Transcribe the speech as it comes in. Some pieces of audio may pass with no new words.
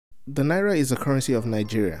The Naira is a currency of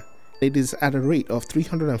Nigeria. It is at a rate of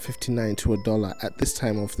 359 to a dollar at this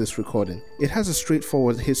time of this recording. It has a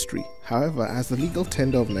straightforward history. However, as the legal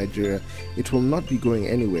tender of Nigeria, it will not be going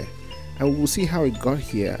anywhere. And we will see how it got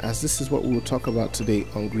here, as this is what we will talk about today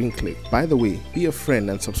on Green Click. By the way, be a friend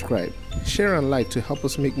and subscribe. Share and like to help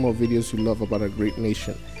us make more videos you love about our great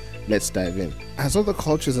nation. Let's dive in. As other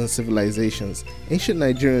cultures and civilizations, ancient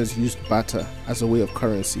Nigerians used barter as a way of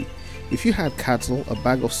currency. If you had cattle, a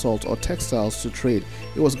bag of salt, or textiles to trade,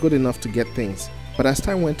 it was good enough to get things. But as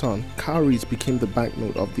time went on, cowries became the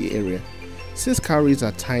banknote of the area. Since cowries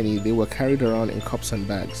are tiny, they were carried around in cups and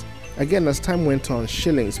bags. Again, as time went on,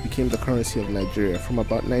 shillings became the currency of Nigeria from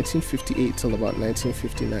about 1958 till about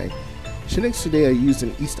 1959. Shillings today are used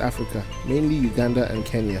in East Africa, mainly Uganda and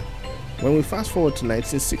Kenya. When we fast forward to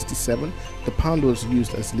 1967, the pound was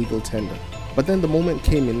used as legal tender. But then the moment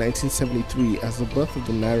came in 1973 as the birth of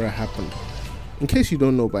the Naira happened. In case you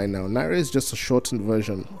don't know by now, Naira is just a shortened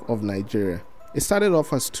version of Nigeria. It started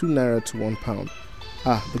off as 2 Naira to 1 pound.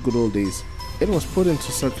 The good old days. It was put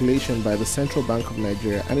into circulation by the Central Bank of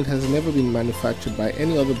Nigeria, and it has never been manufactured by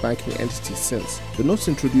any other banking entity since. The notes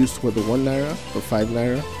introduced were the 1 Naira, the 5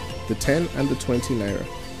 Naira, the 10 and the 20 Naira.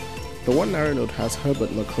 The 1 Naira note has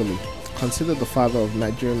Herbert Macaulay, considered the father of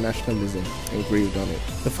Nigerian nationalism, engraved on it.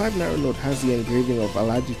 The 5 Naira note has the engraving of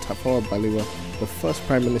Alhaji Tafawa Balewa, the first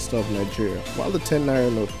Prime Minister of Nigeria, while the 10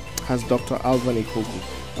 Naira note has Dr. Alvani Kobo,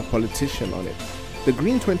 a politician, on it. The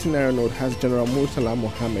green 20 Naira note has General Murtala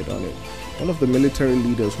Mohammed on it, one of the military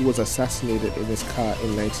leaders who was assassinated in his car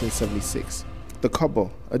in 1976. The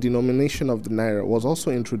kobo, a denomination of the Naira, was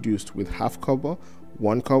also introduced with half kobo,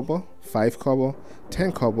 1 kobo, 5 kobo,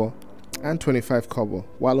 10 kobo, and 25 kobo,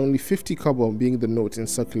 while only 50 kobo being the note in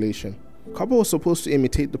circulation. Kobo was supposed to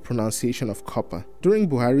imitate the pronunciation of copper. During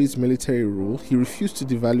Buhari's military rule, he refused to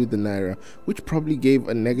devalue the Naira, which probably gave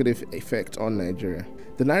a negative effect on Nigeria.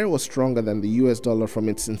 The Naira was stronger than the US dollar from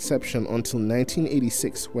its inception until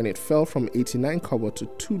 1986, when it fell from 89 kobo to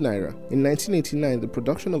 2 Naira. In 1989, the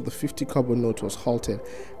production of the 50 kobo note was halted,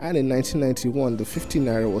 and in 1991, the 50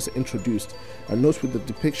 Naira was introduced, a note with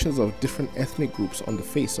the depictions of different ethnic groups on the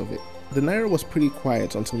face of it. The Naira was pretty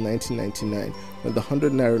quiet until 1999, when the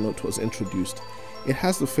 100 Naira note was introduced. It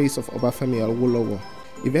has the face of Obafemi Awolowo.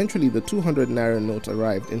 Eventually, the 200 Naira note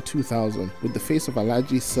arrived in 2000 with the face of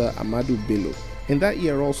Alhaji Sir Amadu Bello. In that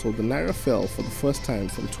year also, the Naira fell for the first time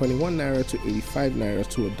from 21 Naira to 85 Naira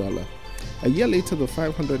to a dollar. A year later, the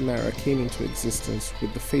 500 Naira came into existence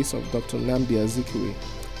with the face of Dr. Nnamdi Azikiwe,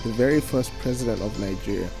 the very first president of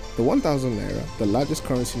Nigeria. The 1000 Naira, the largest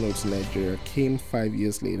currency note in Nigeria, came 5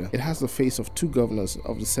 years later. It has the face of 2 governors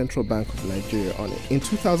of the Central Bank of Nigeria on it. In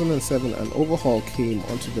 2007, an overhaul came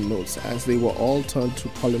onto the notes as they were all turned to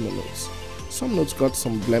polymer notes. Some notes got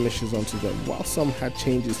some blemishes onto them, while some had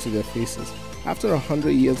changes to their faces. After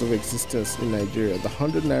 100 years of existence in Nigeria, the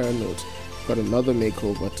 100 Naira note got another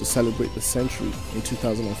makeover to celebrate the century in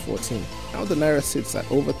 2014. Now the Naira sits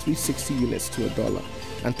at over 360 units to a dollar,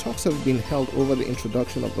 and talks have been held over the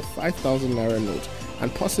introduction of the 5,000 Naira note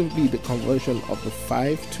and possibly the conversion of the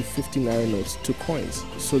 5 to 50 Naira notes to coins.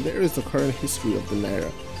 So there is the current history of the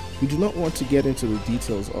Naira. We do not want to get into the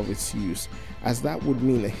details of its use, as that would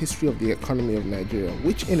mean a history of the economy of Nigeria,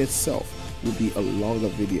 which in itself would be a longer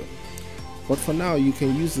video. But for now, you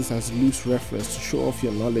can use this as loose reference to show off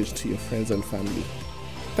your knowledge to your friends and family.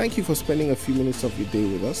 Thank you for spending a few minutes of your day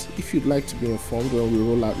with us. If you'd like to be informed when we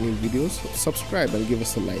roll out new videos, subscribe and give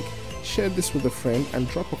us a like. Share this with a friend and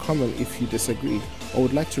drop a comment if you disagree or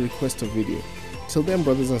would like to request a video. Till then,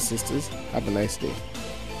 brothers and sisters, have a nice day.